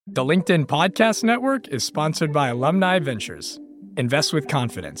The LinkedIn Podcast Network is sponsored by Alumni Ventures. Invest with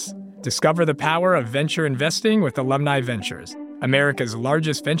confidence. Discover the power of venture investing with Alumni Ventures, America's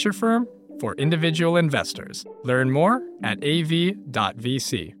largest venture firm for individual investors. Learn more at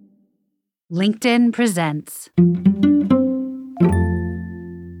av.vc. LinkedIn presents.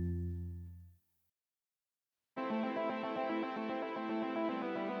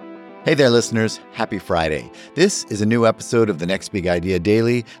 Hey there, listeners. Happy Friday. This is a new episode of the Next Big Idea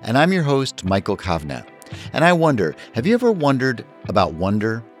Daily, and I'm your host, Michael Kovnat. And I wonder, have you ever wondered about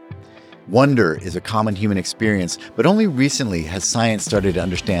wonder? Wonder is a common human experience, but only recently has science started to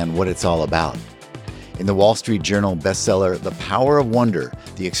understand what it's all about. In the Wall Street Journal bestseller, The Power of Wonder,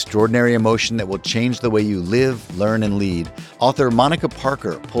 the extraordinary emotion that will change the way you live, learn, and lead, author Monica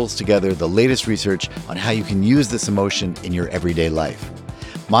Parker pulls together the latest research on how you can use this emotion in your everyday life.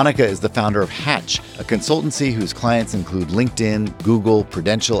 Monica is the founder of Hatch, a consultancy whose clients include LinkedIn, Google,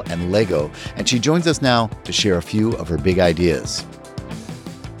 Prudential, and Lego, and she joins us now to share a few of her big ideas.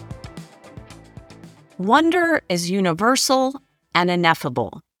 Wonder is universal and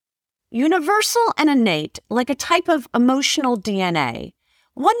ineffable. Universal and innate, like a type of emotional DNA,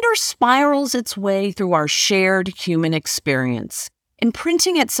 wonder spirals its way through our shared human experience,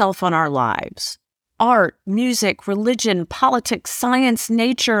 imprinting itself on our lives. Art, music, religion, politics, science,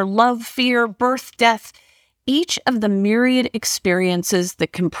 nature, love, fear, birth, death, each of the myriad experiences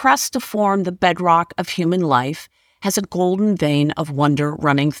that compress to form the bedrock of human life has a golden vein of wonder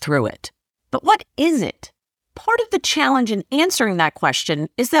running through it. But what is it? Part of the challenge in answering that question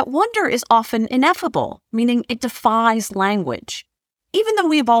is that wonder is often ineffable, meaning it defies language. Even though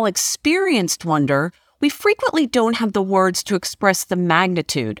we have all experienced wonder, we frequently don't have the words to express the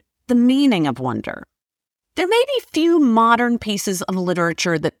magnitude, the meaning of wonder. There may be few modern pieces of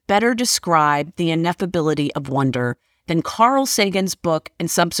literature that better describe the ineffability of wonder than Carl Sagan's book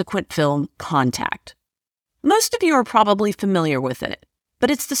and subsequent film, Contact. Most of you are probably familiar with it, but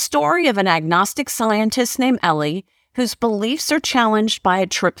it's the story of an agnostic scientist named Ellie whose beliefs are challenged by a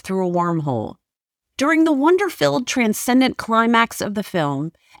trip through a wormhole. During the wonder-filled transcendent climax of the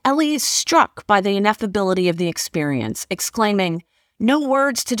film, Ellie is struck by the ineffability of the experience, exclaiming, "No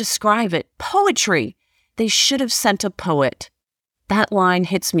words to describe it. Poetry! They should have sent a poet." That line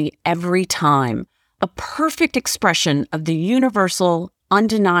hits me every time, a perfect expression of the universal,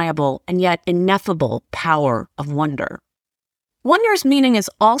 undeniable, and yet ineffable power of wonder. Wonder's meaning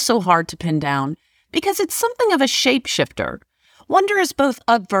is also hard to pin down because it's something of a shapeshifter. Wonder is both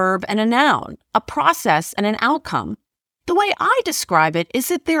a verb and a noun, a process and an outcome. The way I describe it is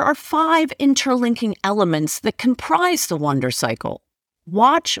that there are 5 interlinking elements that comprise the wonder cycle: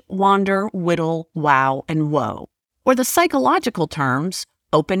 watch, wander, whittle, wow, and woe. Or the psychological terms,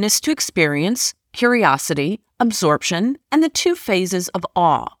 openness to experience, curiosity, absorption, and the 2 phases of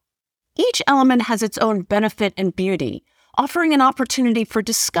awe. Each element has its own benefit and beauty, offering an opportunity for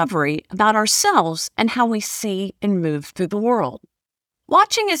discovery about ourselves and how we see and move through the world.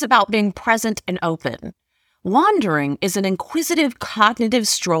 Watching is about being present and open. Wandering is an inquisitive cognitive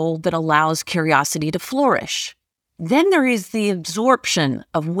stroll that allows curiosity to flourish. Then there is the absorption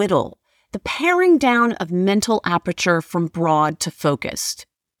of whittle, the paring down of mental aperture from broad to focused.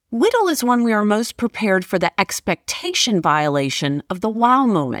 Whittle is when we are most prepared for the expectation violation of the wow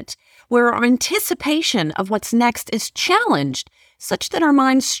moment, where our anticipation of what's next is challenged such that our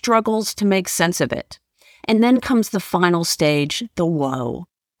mind struggles to make sense of it. And then comes the final stage, the woe,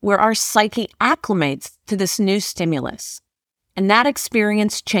 where our psyche acclimates to this new stimulus. And that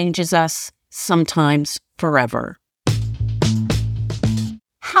experience changes us, sometimes forever.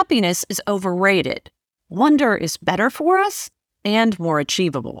 Happiness is overrated. Wonder is better for us and more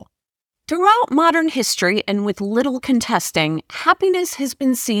achievable. Throughout modern history and with little contesting, happiness has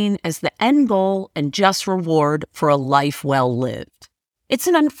been seen as the end goal and just reward for a life well lived. It's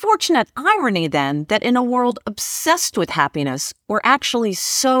an unfortunate irony, then, that in a world obsessed with happiness, we're actually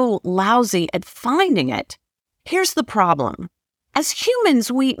so lousy at finding it. Here's the problem. As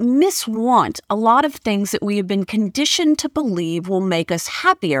humans, we miswant a lot of things that we have been conditioned to believe will make us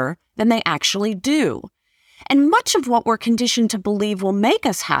happier than they actually do. And much of what we're conditioned to believe will make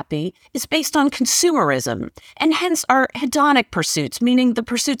us happy is based on consumerism, and hence our hedonic pursuits, meaning the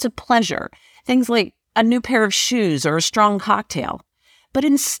pursuits of pleasure, things like a new pair of shoes or a strong cocktail. But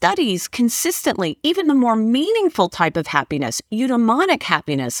in studies, consistently, even the more meaningful type of happiness, eudaimonic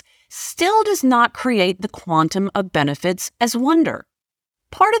happiness, still does not create the quantum of benefits as wonder.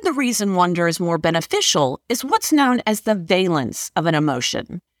 Part of the reason wonder is more beneficial is what's known as the valence of an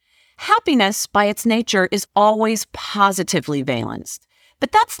emotion. Happiness, by its nature, is always positively valenced.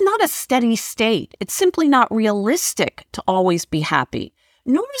 But that's not a steady state. It's simply not realistic to always be happy.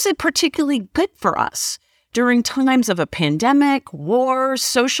 nor is it particularly good for us during times of a pandemic, war,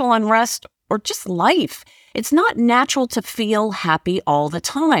 social unrest, or just life. It's not natural to feel happy all the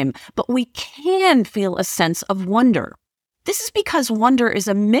time, but we can feel a sense of wonder. This is because wonder is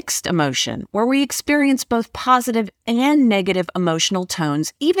a mixed emotion where we experience both positive and negative emotional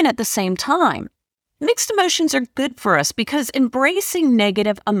tones even at the same time. Mixed emotions are good for us because embracing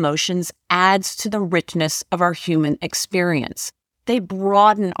negative emotions adds to the richness of our human experience. They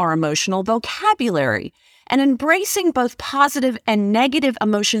broaden our emotional vocabulary, and embracing both positive and negative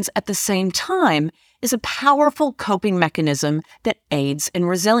emotions at the same time is a powerful coping mechanism that aids in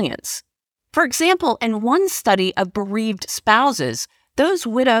resilience. For example, in one study of bereaved spouses, those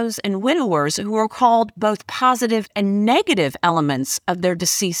widows and widowers who were called both positive and negative elements of their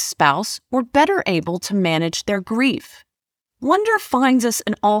deceased spouse were better able to manage their grief. Wonder finds us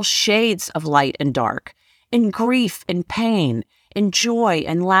in all shades of light and dark, in grief and pain, in joy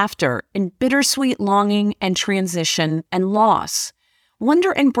and laughter, in bittersweet longing and transition and loss.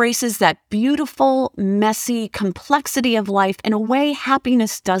 Wonder embraces that beautiful, messy complexity of life in a way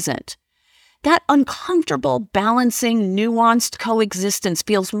happiness doesn't. That uncomfortable, balancing, nuanced coexistence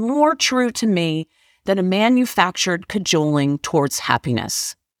feels more true to me than a manufactured cajoling towards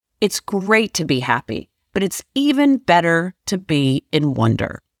happiness. It's great to be happy, but it's even better to be in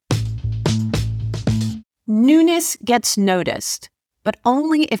wonder. Newness gets noticed, but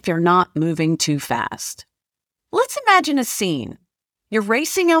only if you're not moving too fast. Let's imagine a scene. You're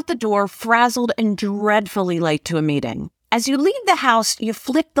racing out the door, frazzled and dreadfully late to a meeting. As you leave the house, you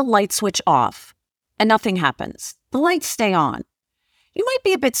flick the light switch off, and nothing happens. The lights stay on. You might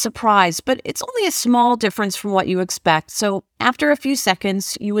be a bit surprised, but it's only a small difference from what you expect, so after a few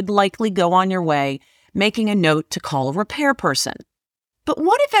seconds, you would likely go on your way, making a note to call a repair person. But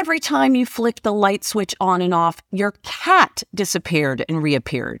what if every time you flicked the light switch on and off, your cat disappeared and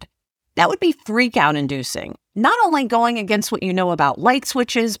reappeared? That would be freak-out-inducing, not only going against what you know about light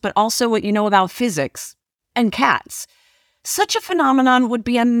switches, but also what you know about physics and cats. Such a phenomenon would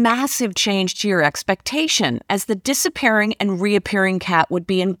be a massive change to your expectation, as the disappearing and reappearing cat would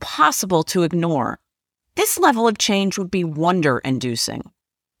be impossible to ignore. This level of change would be wonder-inducing.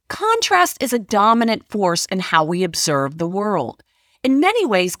 Contrast is a dominant force in how we observe the world. In many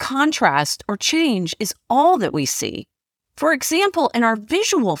ways, contrast or change is all that we see. For example, in our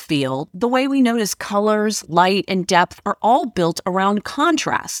visual field, the way we notice colors, light, and depth are all built around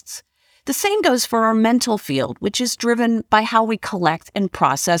contrasts. The same goes for our mental field, which is driven by how we collect and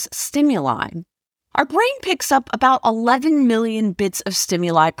process stimuli. Our brain picks up about 11 million bits of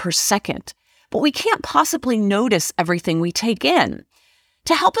stimuli per second, but we can't possibly notice everything we take in.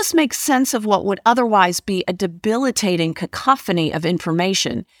 To help us make sense of what would otherwise be a debilitating cacophony of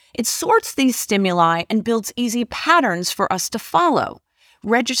information, it sorts these stimuli and builds easy patterns for us to follow,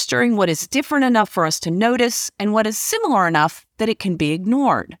 registering what is different enough for us to notice and what is similar enough that it can be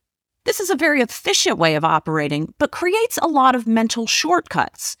ignored. This is a very efficient way of operating, but creates a lot of mental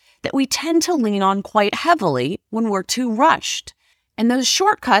shortcuts that we tend to lean on quite heavily when we're too rushed. And those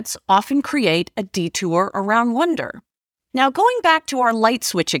shortcuts often create a detour around wonder. Now, going back to our light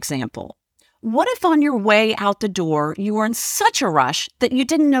switch example, what if on your way out the door you were in such a rush that you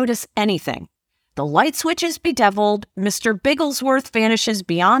didn't notice anything? The light switch is bedeviled, Mr. Bigglesworth vanishes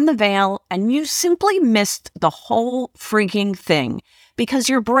beyond the veil, and you simply missed the whole freaking thing because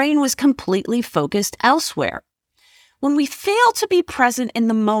your brain was completely focused elsewhere. When we fail to be present in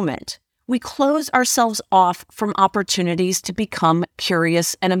the moment, we close ourselves off from opportunities to become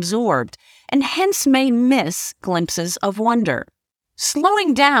curious and absorbed, and hence may miss glimpses of wonder.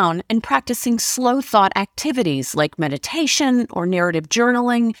 Slowing down and practicing slow thought activities like meditation or narrative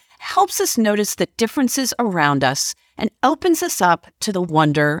journaling helps us notice the differences around us and opens us up to the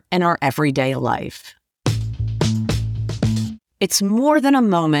wonder in our everyday life. It's more than a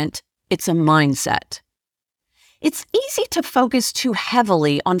moment, it's a mindset. It's easy to focus too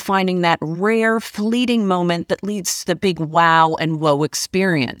heavily on finding that rare, fleeting moment that leads to the big wow and whoa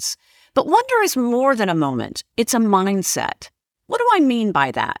experience. But wonder is more than a moment, it's a mindset. What do I mean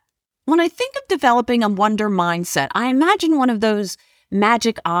by that? When I think of developing a wonder mindset, I imagine one of those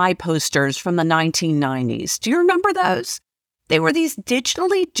magic eye posters from the 1990s. Do you remember those? They were these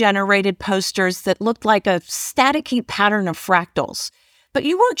digitally generated posters that looked like a staticky pattern of fractals. But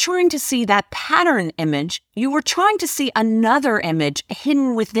you weren't trying to see that pattern image, you were trying to see another image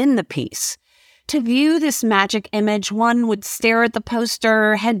hidden within the piece. To view this magic image, one would stare at the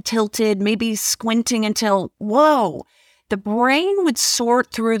poster, head tilted, maybe squinting until, whoa! The brain would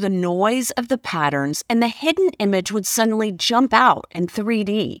sort through the noise of the patterns and the hidden image would suddenly jump out in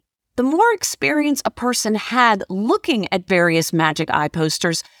 3D. The The more experience a person had looking at various magic eye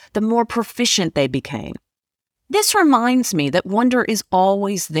posters, the more proficient they became. This reminds me that wonder is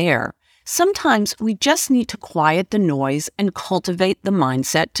always there. Sometimes we just need to quiet the noise and cultivate the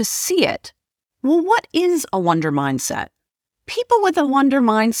mindset to see it. Well, what is a wonder mindset? People with a wonder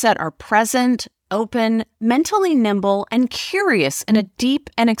mindset are present, open, mentally nimble, and curious in a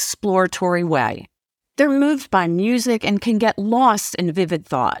deep and exploratory way. They're moved by music and can get lost in vivid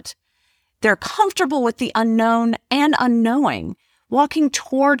thought. They're comfortable with the unknown and unknowing, walking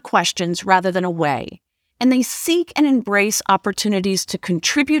toward questions rather than away. And they seek and embrace opportunities to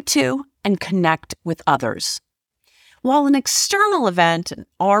contribute to and connect with others. While an external event, an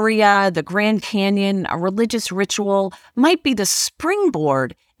aria, the Grand Canyon, a religious ritual, might be the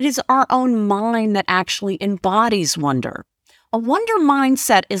springboard, it is our own mind that actually embodies wonder. A wonder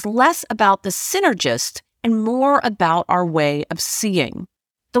mindset is less about the synergist and more about our way of seeing.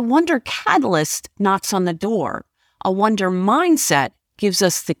 The wonder catalyst knocks on the door. A wonder mindset gives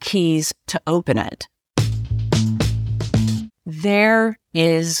us the keys to open it. There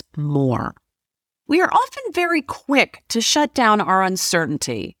is more. We are often very quick to shut down our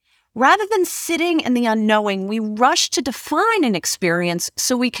uncertainty. Rather than sitting in the unknowing, we rush to define an experience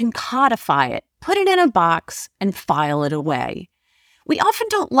so we can codify it, put it in a box, and file it away. We often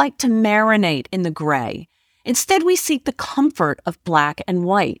don't like to marinate in the gray. Instead, we seek the comfort of black and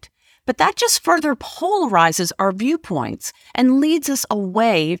white. But that just further polarizes our viewpoints and leads us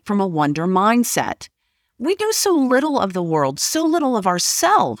away from a wonder mindset. We do so little of the world, so little of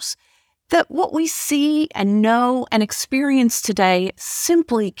ourselves, that what we see and know and experience today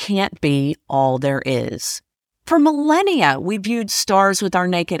simply can't be all there is. For millennia, we viewed stars with our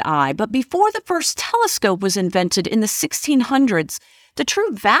naked eye, but before the first telescope was invented in the 1600s, the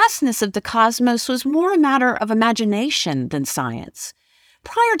true vastness of the cosmos was more a matter of imagination than science.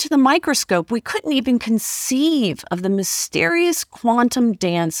 Prior to the microscope, we couldn't even conceive of the mysterious quantum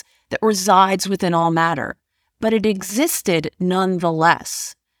dance that resides within all matter, but it existed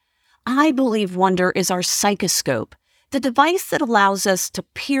nonetheless. I believe wonder is our psychoscope, the device that allows us to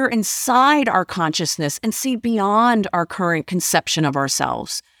peer inside our consciousness and see beyond our current conception of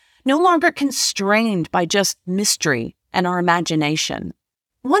ourselves, no longer constrained by just mystery and our imagination.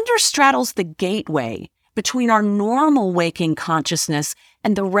 Wonder straddles the gateway between our normal waking consciousness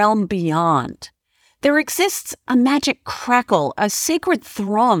and the realm beyond. There exists a magic crackle, a sacred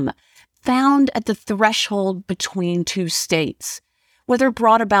thrum, found at the threshold between two states. Whether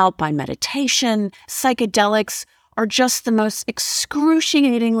brought about by meditation, psychedelics, or just the most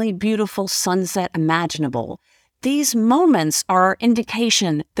excruciatingly beautiful sunset imaginable, these moments are our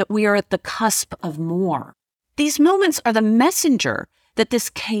indication that we are at the cusp of more. These moments are the messenger that this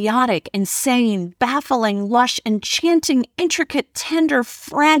chaotic, insane, baffling, lush, enchanting, intricate, tender,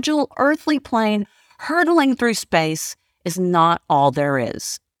 fragile, earthly plane hurtling through space is not all there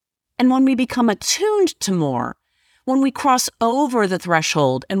is. And when we become attuned to more, when we cross over the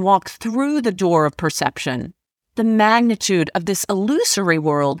threshold and walk through the door of perception, the magnitude of this illusory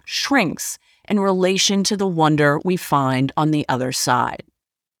world shrinks in relation to the wonder we find on the other side.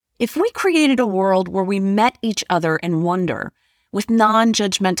 If we created a world where we met each other in wonder, with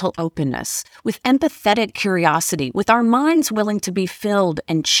non-judgmental openness, with empathetic curiosity, with our minds willing to be filled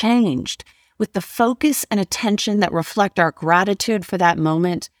and changed, with the focus and attention that reflect our gratitude for that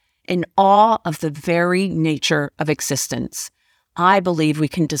moment, in awe of the very nature of existence, I believe we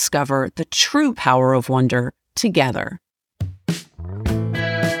can discover the true power of wonder together.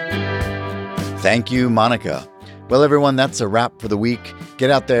 Thank you, Monica. Well, everyone, that's a wrap for the week.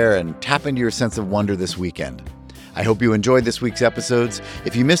 Get out there and tap into your sense of wonder this weekend. I hope you enjoyed this week's episodes.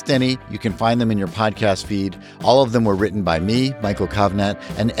 If you missed any, you can find them in your podcast feed. All of them were written by me, Michael Kovnat,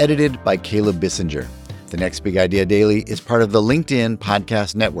 and edited by Caleb Bissinger. The Next Big Idea Daily is part of the LinkedIn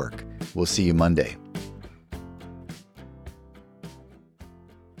Podcast Network. We'll see you Monday.